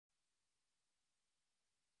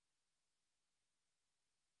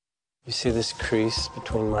You see this crease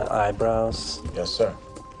between my eyebrows? Yes, sir.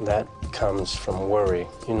 That comes from worry.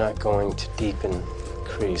 You're not going to deepen the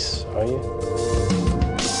crease, are you?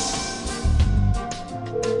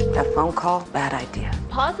 That phone call, bad idea.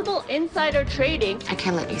 Possible insider trading. I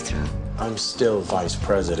can't let you through. I'm still vice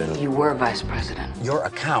president. You were vice president. Your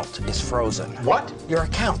account is frozen. What? Your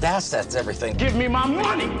account, the assets, everything. Give me my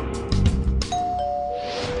money!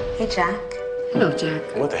 Hey, Jack. Hello, Jack.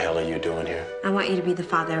 What the hell are you doing here? I want you to be the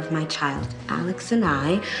father of my child. Alex and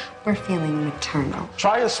I, we're feeling maternal.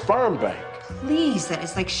 Try a sperm bank. Please, that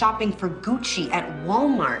is like shopping for Gucci at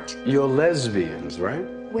Walmart. You're lesbians, right?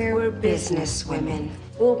 We're business women.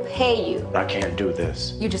 We'll pay you. I can't do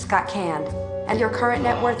this. You just got canned. And your current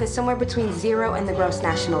net worth is somewhere between 0 and the gross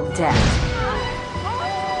national debt.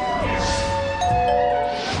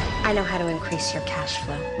 I know how to increase your cash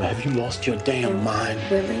flow. Have you lost your damn mind?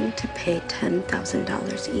 Willing to pay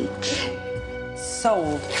 $10,000 each.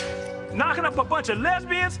 Sold. Knocking up a bunch of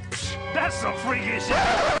lesbians? That's some freaky shit.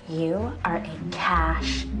 You are a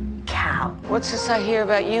cash cow. What's this I hear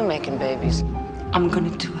about you making babies? I'm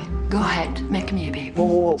gonna do it. Go ahead, make me a baby.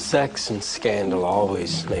 Whoa. Sex and scandal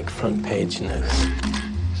always make front page news.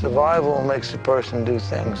 Survival makes a person do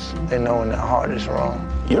things they know in their heart is wrong.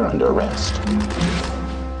 You're under arrest.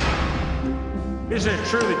 Is it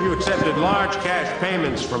true that you accepted large cash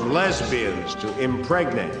payments from lesbians to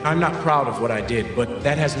impregnate? I'm not proud of what I did, but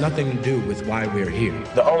that has nothing to do with why we're here.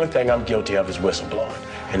 The only thing I'm guilty of is whistleblowing,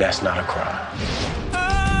 and that's not a crime.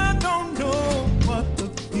 I don't know what the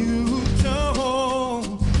future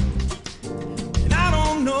holds, and I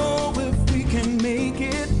don't know if we can make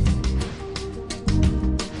it.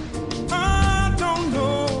 I don't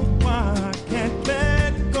know why I can't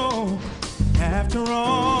let go after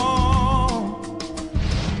all.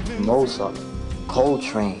 Mozart,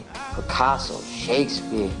 Coltrane, Picasso,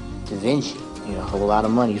 Shakespeare, Da Vinci. You know, a whole lot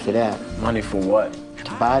of money for that. Money for what?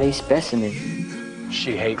 To buy these specimens.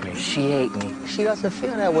 She hate me. She hate me. She doesn't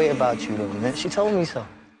feel that way about you, though, man. She told me so.